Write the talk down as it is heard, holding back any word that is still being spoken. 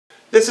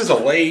This is a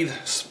lathe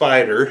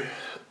spider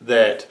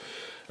that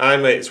I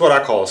made. It's what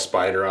I call a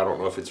spider. I don't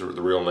know if it's the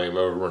real name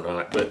of it or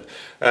not, but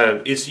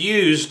it's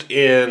used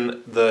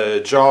in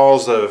the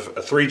jaws of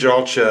a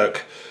 3-jaw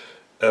chuck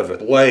of a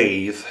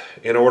lathe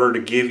in order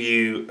to give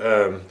you,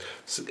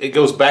 it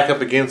goes back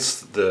up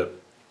against the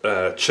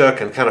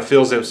chuck and kind of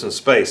fills in some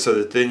space so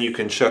that then you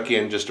can chuck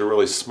in just a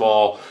really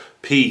small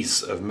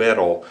piece of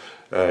metal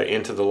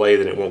into the lathe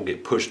and it won't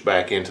get pushed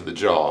back into the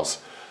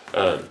jaws.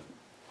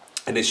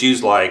 And it's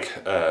used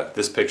like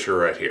this picture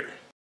right here.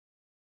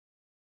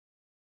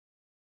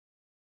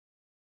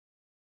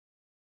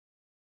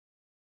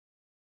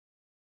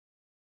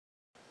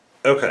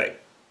 Okay,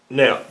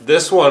 now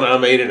this one I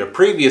made in a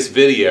previous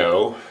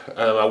video.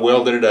 I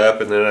welded it up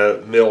and then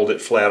I milled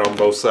it flat on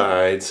both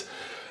sides,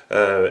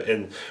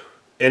 and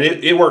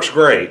it works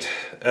great.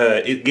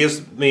 It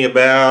gives me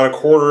about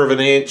 1/4 of an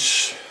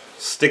inch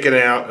sticking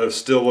out of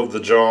still of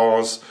the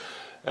jaws,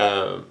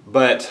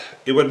 but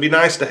it would be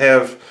nice to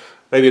have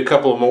maybe a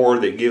couple more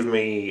that give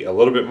me a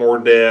little bit more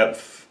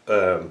depth,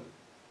 and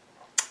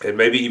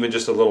maybe even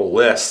just a little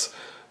less,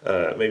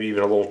 maybe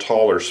even a little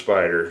taller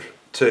spider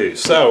too.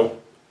 So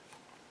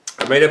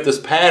I made up this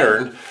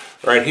pattern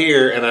right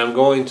here, and I'm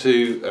going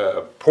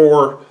to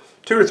pour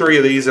 2 or 3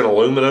 of these in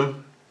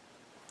aluminum.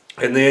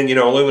 And then, you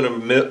know,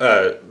 aluminum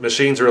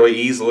machines really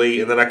easily,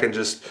 and then I can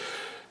just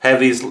have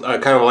these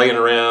kind of laying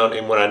around,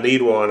 and when I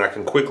need one I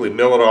can quickly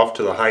mill it off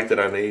to the height that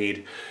I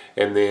need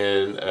and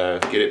then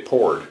get it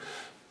poured.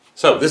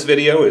 So this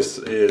video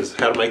is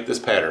how to make this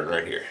pattern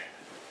right here.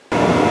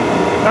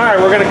 Alright,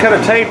 we're going to cut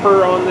a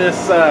taper on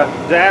this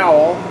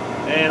dowel,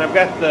 and I've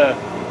got the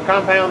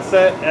compound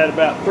set at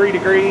about 3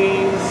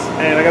 degrees,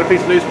 and I got a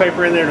piece of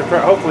newspaper in there to try,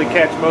 hopefully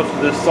catch most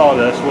of this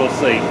sawdust. We'll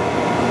see.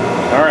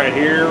 Alright,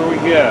 here we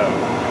go.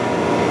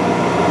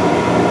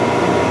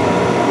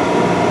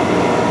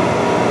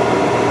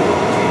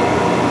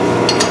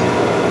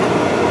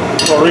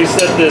 We'll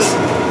reset this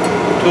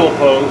tool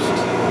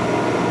post.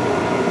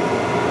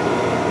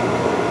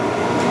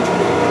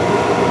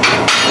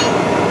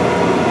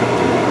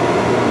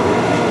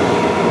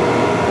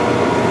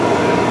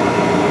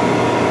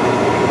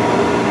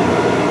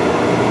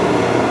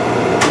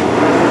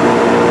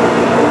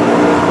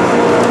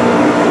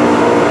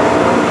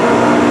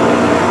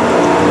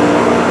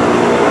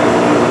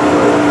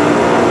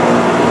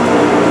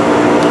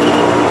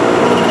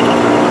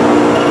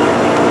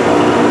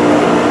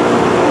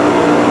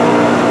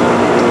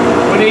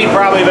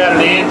 Probably about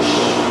 1.5 inches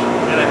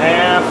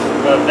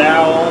of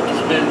dowel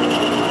that's been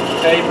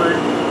tapered.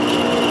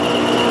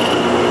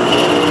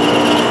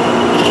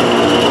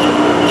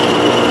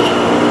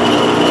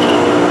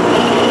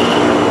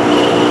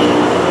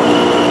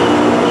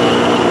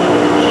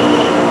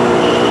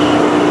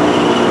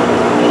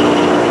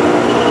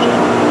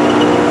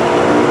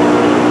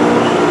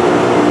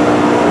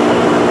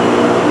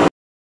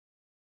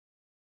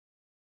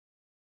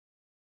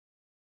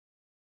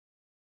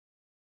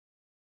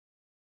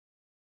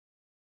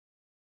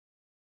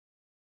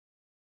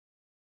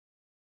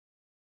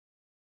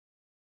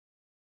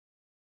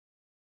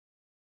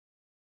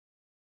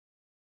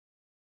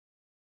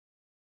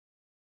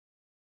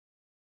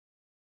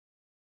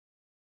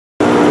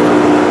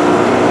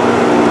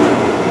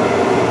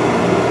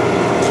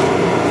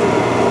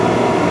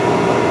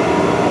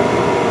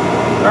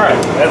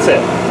 Alright, that's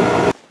it.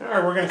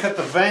 Alright, we're going to cut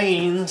the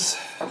vanes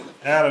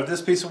out of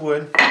this piece of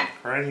wood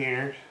right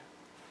here.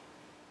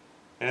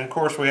 And of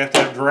course we have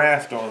to have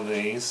draft on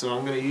these, so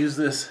I'm going to use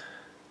this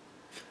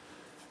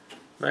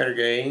miter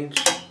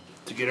gauge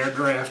to get our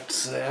draft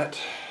set.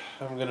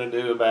 I'm going to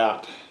do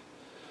about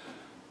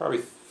probably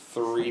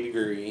 3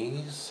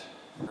 degrees.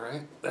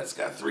 Alright, that's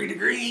got 3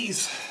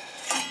 degrees.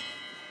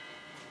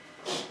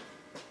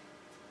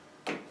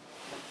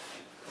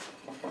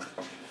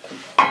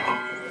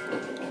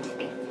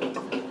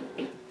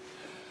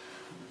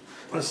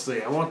 Let's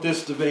see, I want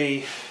this to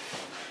be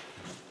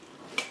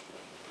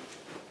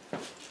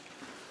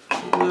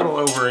a little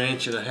over 1.5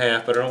 inches,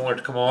 but I don't want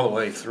it to come all the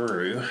way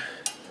through,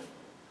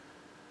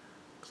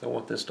 because I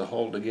want this to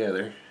hold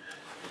together.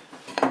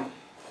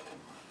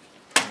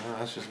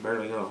 That's just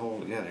barely going to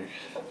hold together.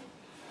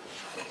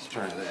 Let's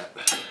try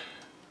that.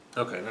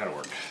 Okay, that'll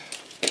work.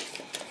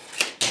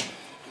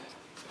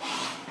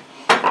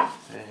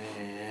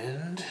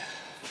 And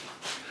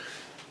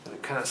I'm going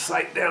to kind of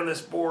sight down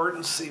this board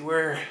and see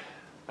where.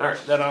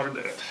 Alright, that ought to do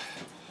it.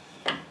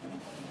 A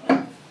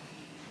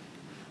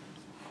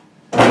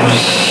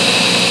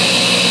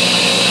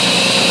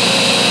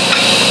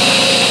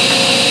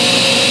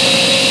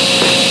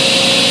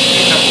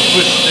couple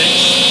push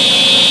sticks.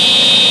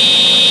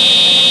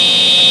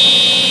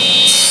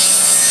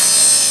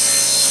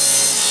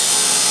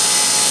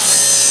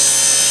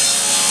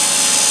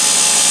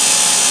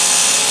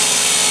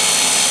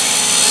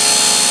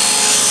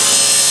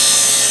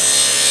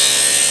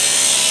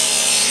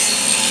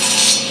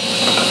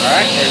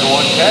 Alright, here's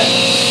one cut.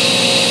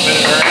 Spin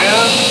it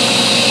around.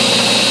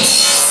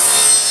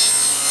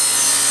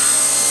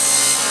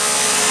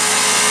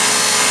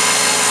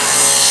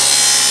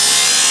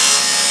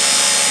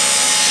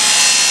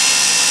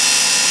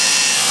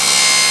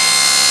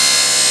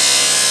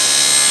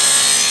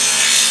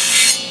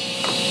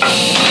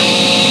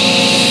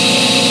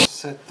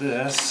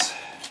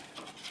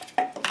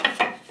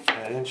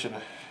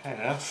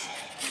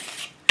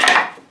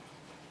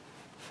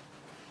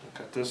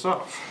 cut this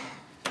off.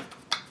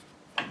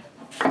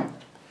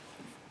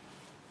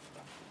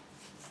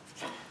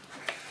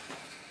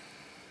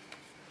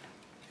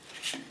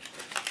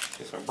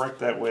 If I break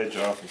that wedge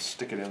off and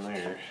stick it in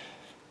there,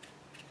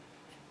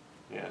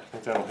 yeah, I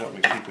think that'll help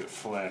me keep it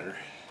flatter.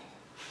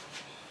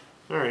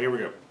 Alright, here we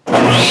go.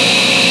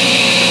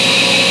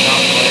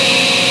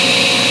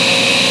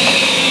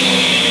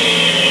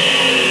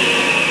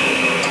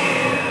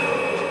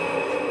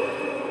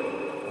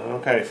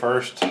 Okay,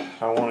 first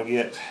I want to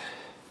get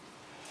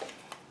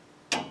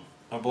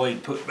my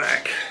blade put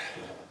back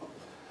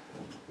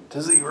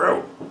to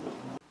 0.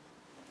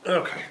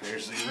 Okay,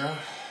 there's 0.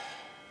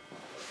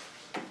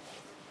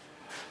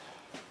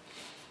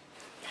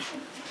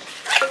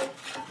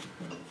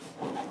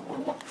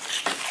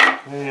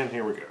 And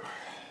here we go.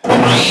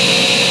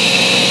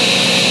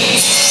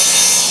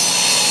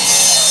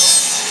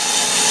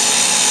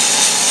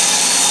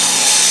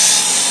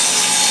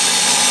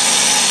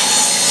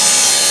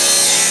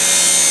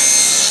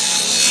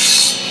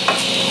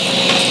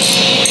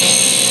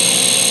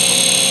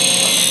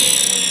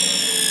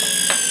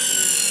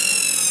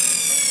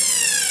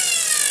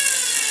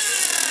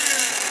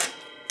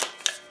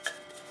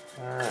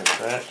 Alright,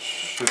 that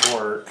should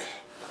work.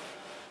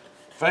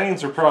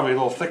 Veins are probably a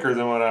little thicker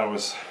than what I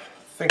was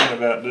thinking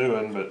about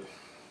doing, but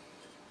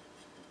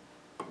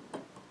I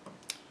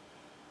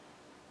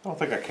don't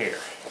think I care.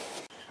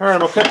 Alright, I'm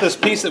going to cut this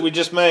piece that we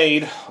just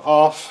made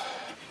off,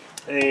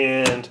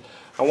 and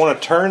I want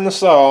to turn the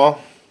saw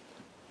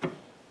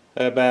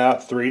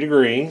about 3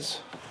 degrees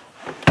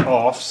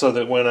off so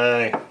that when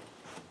I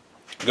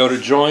go to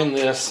join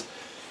this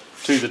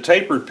to the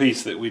tapered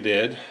piece that we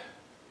did,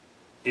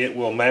 it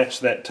will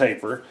match that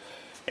taper.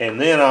 And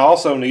then I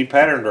also need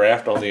pattern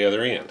draft on the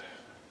other end.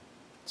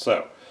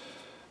 So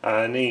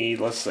I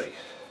need, let's see,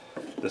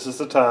 this is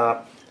the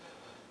top,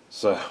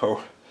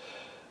 so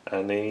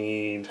I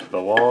need the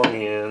long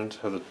end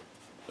of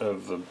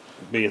the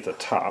be at the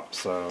top,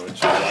 so it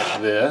should be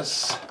like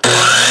this.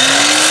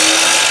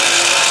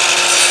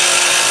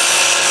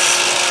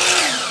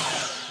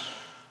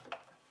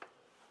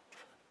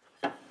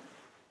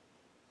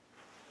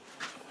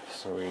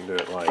 So we can do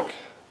it like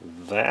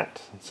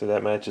that. See,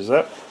 that matches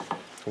up.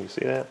 Can you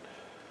see that?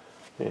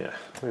 Yeah,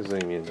 let me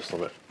zoom in just a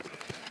little bit.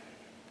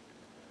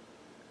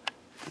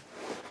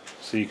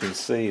 So you can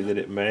see that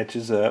it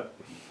matches up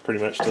pretty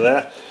much to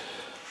that.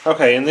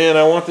 Okay, and then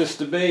I want this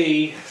to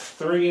be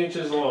 3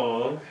 inches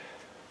long.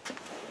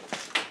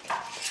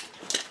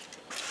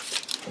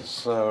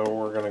 So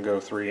we're going to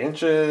go 3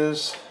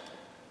 inches.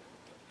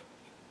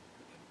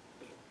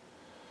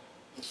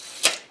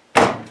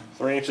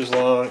 3 inches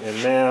long,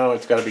 and now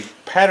it's got to be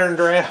pattern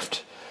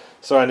draft.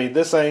 So I need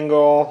this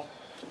angle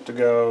to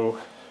go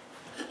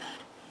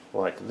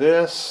like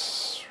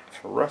this,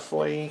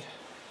 roughly,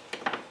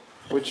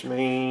 which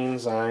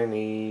means I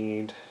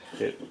need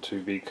it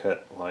to be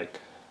cut like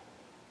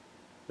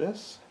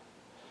this.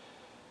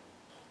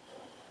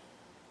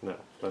 No,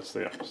 that's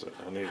the opposite.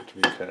 I need it to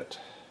be cut.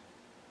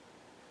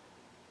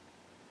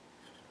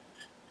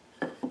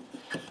 I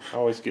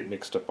always get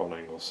mixed up on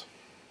angles.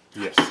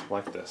 Yes,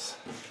 like this.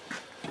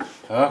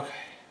 Okay,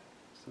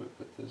 so we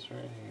put this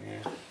right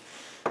here.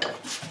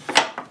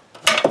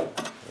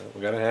 Well,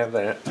 we gotta have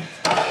that.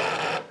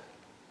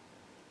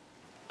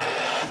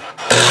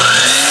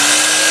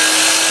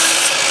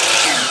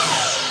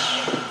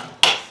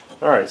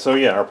 Alright, so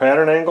yeah, our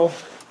pattern angle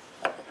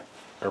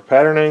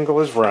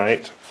is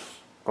right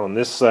on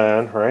this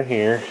side right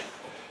here,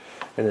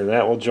 and then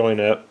that will join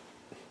up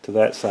to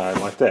that side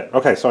like that.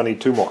 Okay, so I need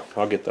 2 more.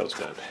 I'll get those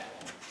done.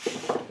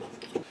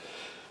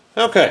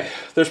 Okay,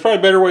 there's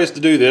probably better ways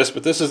to do this,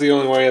 but this is the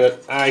only way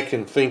that I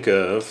can think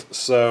of.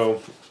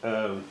 So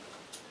I'm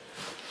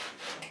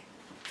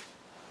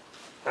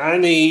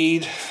going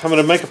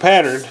to make a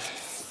pattern.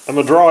 I'm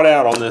going to draw it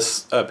out on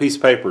this piece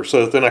of paper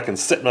so that then I can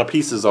set my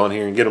pieces on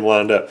here and get them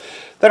lined up.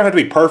 They don't have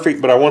to be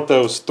perfect, but I want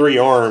those 3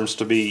 arms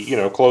to be,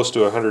 close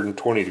to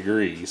 120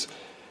 degrees.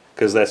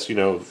 Because that's, 3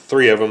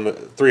 of them,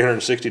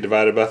 360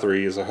 divided by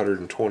 3 is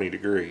 120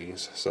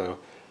 degrees. So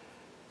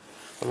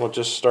I'm going to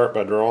just start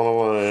by drawing a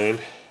line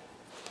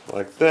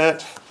like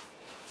that.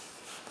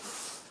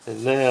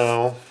 And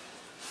now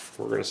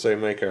we're going to say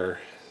make our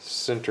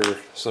center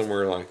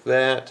somewhere like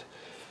that.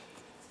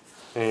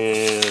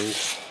 And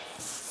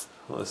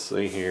let's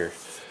see here.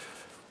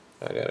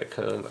 I got to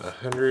come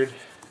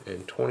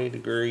 120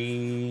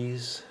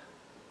 degrees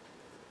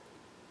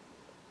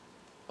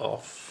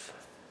off.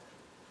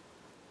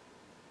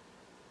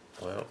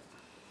 Well,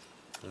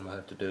 I'm going to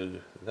have to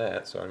do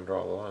that so I can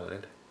draw the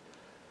line.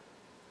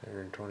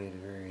 120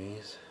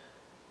 degrees.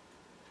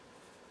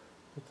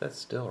 But that's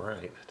still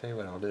right. I tell you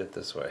what, I'll do it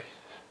this way.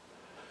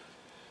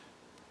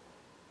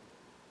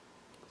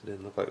 It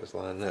didn't look like it was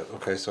lining up.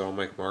 Okay, so I'll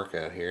make a mark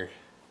out here.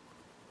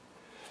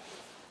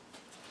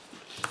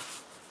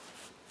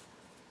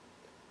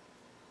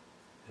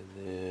 And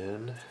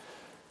then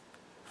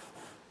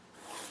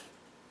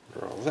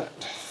draw that.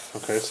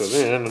 Okay, so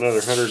then another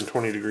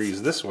 120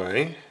 degrees this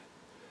way.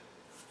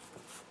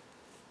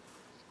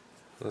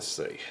 Let's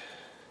see.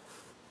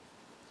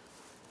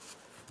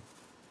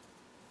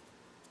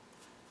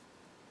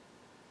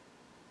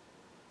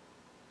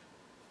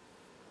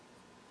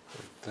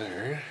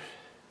 there.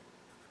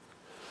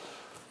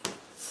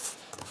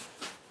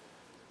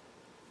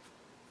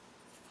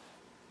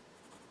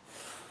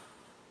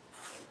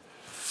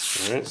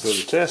 Alright, so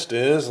the test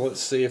is,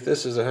 let's see if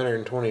this is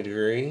 120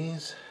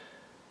 degrees.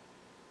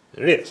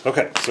 It is.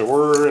 Okay, so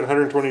we're at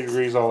 120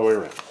 degrees all the way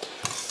around.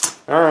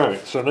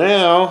 Alright, so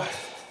now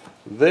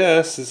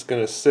this is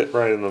going to sit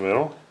right in the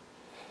middle.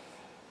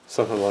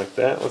 Something like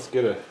that. Let's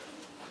get a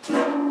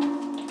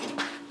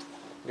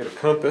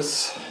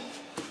compass.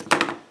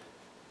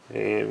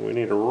 And we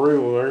need a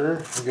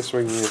ruler. I guess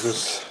we can use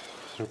this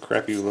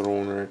crappy little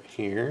one right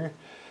here.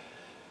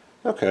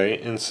 Okay,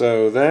 and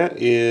so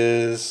that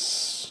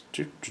is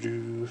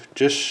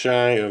just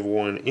shy of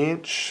 1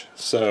 inch.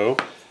 So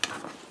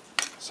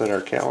set our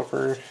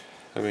caliper.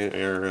 I mean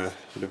our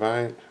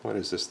divide. What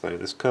is this thing?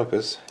 This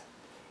compass.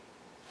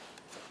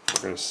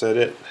 We're going to set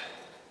it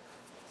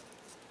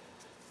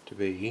to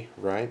be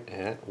right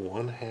at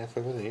 1/2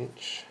 of an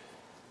inch.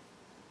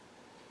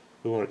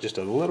 We want it just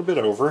a little bit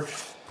over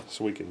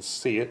so we can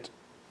see it.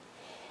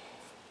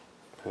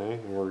 Okay,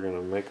 and we're going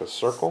to make a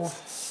circle.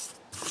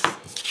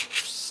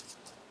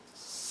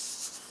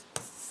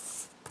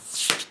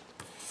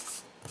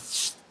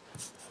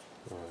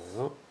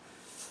 Well,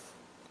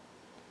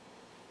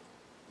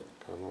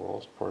 kind of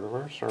lost part of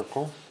our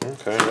circle.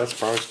 Okay, that's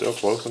probably still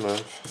close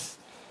enough.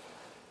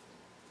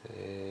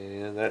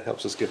 And that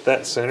helps us get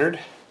that centered.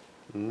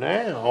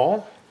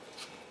 Now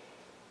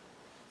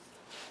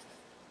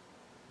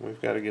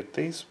we've got to get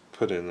these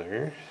put in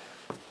there.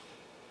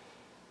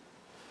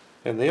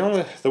 And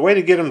the way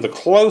to get them the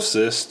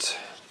closest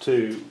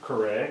to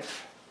correct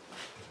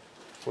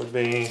would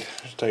be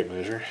just tape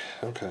measure.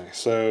 Okay,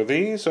 so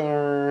these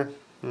are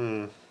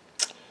they're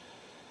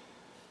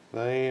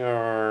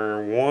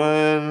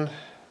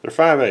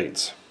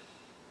 5/8.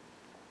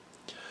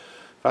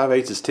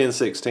 5/8 is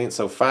 10/16,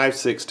 so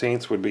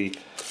 5/16 would be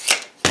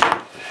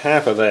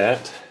half of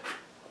that.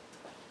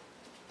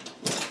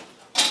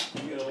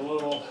 Get a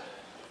little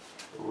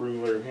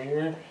ruler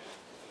here.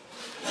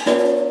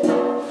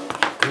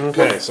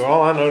 Okay, so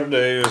all I know to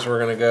do is we're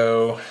gonna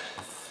go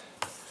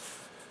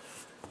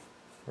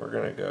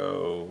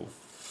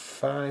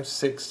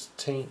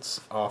 5/16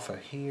 off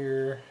of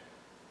here.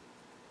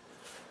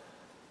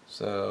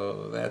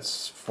 So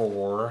that's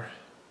 4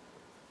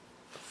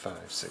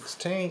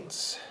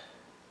 5/16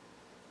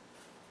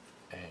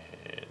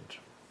 and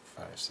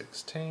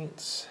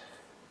 5/16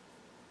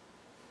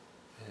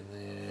 and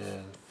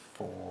then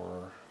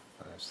 4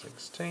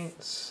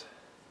 5/16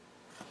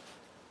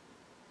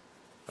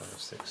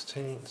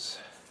 5/16.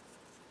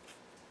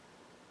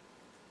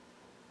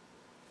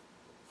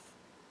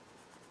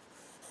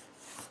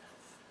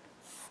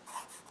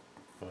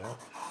 Well,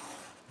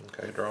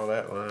 okay, draw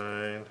that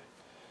line.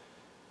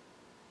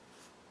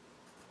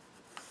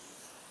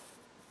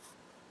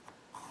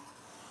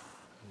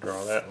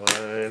 Draw that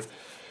line.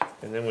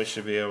 And then we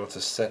should be able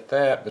to set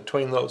that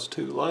between those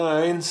two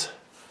lines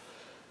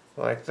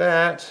like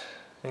that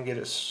and get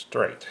it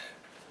straight.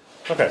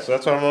 Okay, so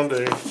that's what I'm going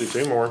to do. Do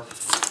 2 more.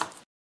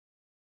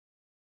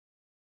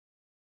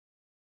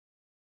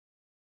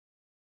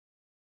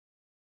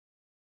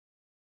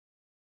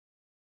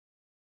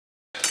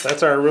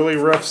 That's our really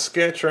rough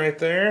sketch right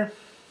there.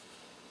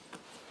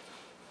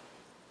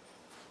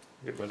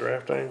 Get my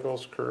draft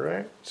angles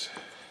correct.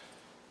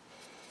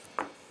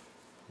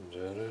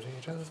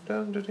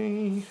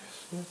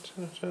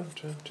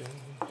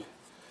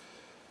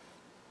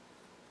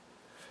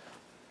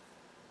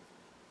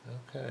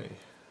 Okay.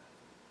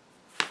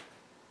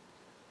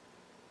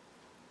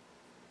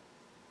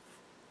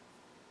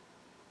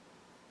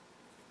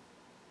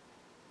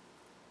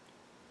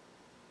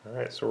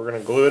 Alright, so we're going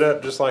to glue it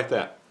up just like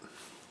that.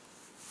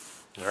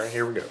 Alright,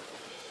 here we go.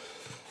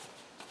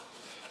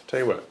 Tell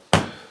you what,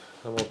 I'm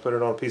going to put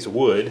it on a piece of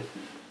wood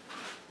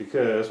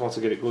because once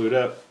I get it glued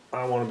up,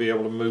 I want to be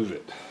able to move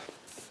it.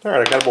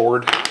 Alright, I got a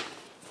board.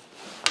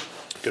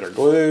 Get our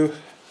glue.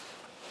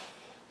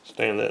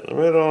 Stand that in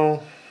the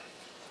middle.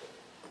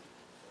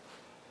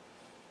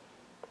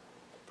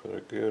 Put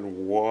a good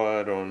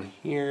wad on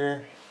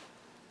here.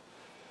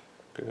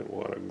 Good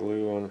wad of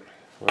glue on.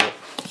 Well,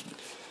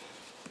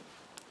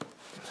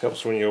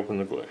 helps when you open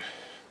the glue.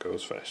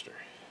 Goes faster.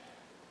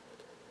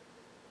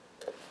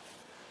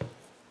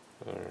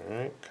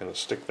 Alright, kind of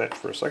stick that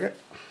for a second.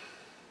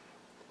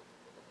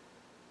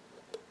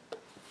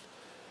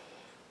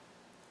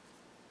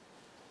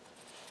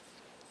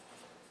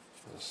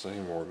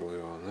 Some more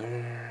glue on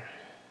there.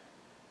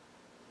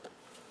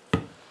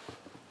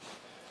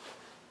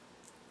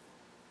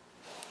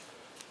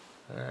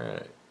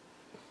 Alright.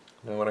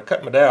 Now when I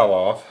cut my dowel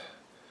off,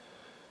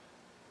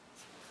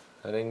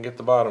 I didn't get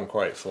the bottom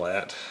quite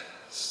flat.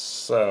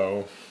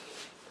 So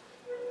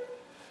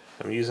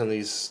I'm using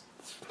this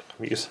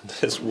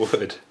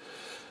wood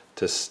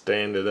to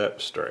stand it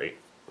up straight.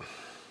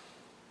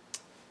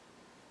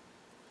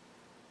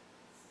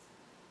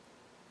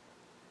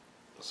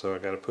 So I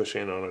got to push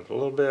in on it a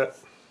little bit.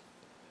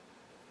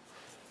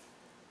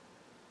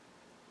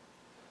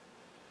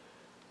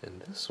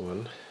 And this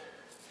one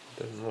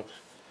doesn't look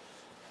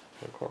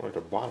Not quite like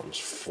the bottom's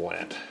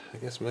flat. I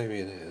guess maybe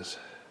it is.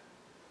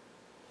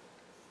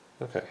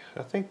 Okay,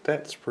 I think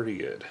that's pretty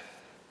good.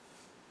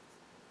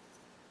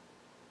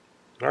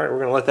 Alright, we're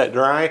going to let that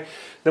dry.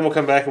 Then we'll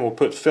come back and we'll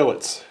put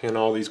fillets in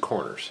all these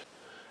corners.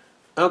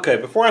 Okay,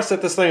 before I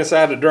set this thing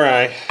aside to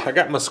dry, I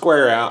got my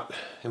square out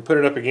and put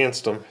it up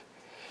against them.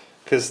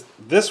 Because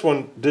this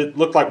one did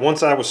look like one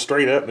side was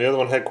straight up and the other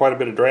one had quite a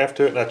bit of draft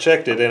to it. And I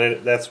checked it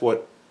and that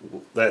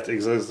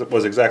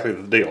was exactly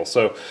the deal.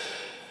 So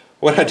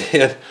what I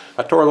did,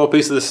 I tore a little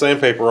piece of this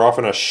sandpaper off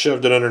and I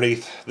shoved it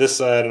underneath this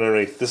side and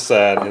underneath this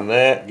side. And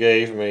that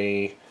gave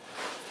me,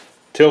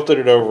 tilted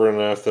it over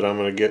enough that I'm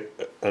going to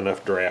get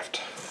enough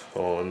draft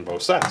on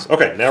both sides.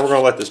 Okay, now we're going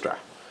to let this dry.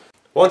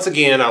 Once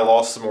again, I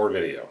lost some more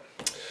video.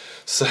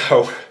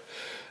 So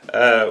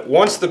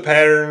once the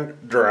pattern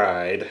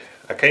dried,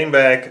 I came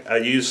back, I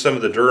used some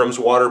of the Durham's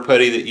water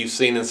putty that you've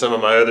seen in some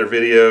of my other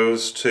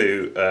videos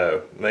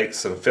to make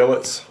some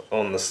fillets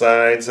on the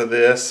sides of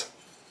this.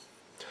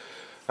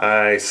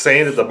 I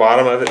sanded the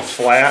bottom of it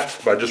flat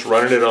by just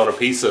running it on a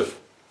piece of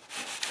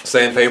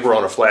sandpaper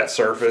on a flat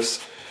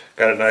surface.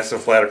 Got it nice and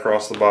flat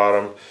across the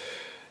bottom.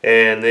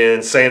 And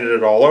then sanded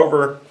it all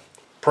over,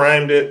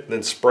 primed it,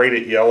 then sprayed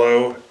it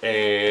yellow,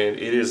 and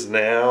it is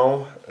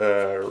now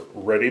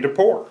ready to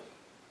pour.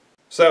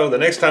 So the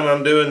next time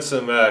I'm doing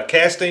some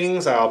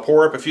castings, I'll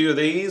pour up a few of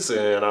these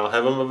and I'll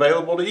have them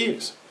available to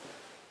use.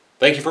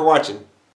 Thank you for watching.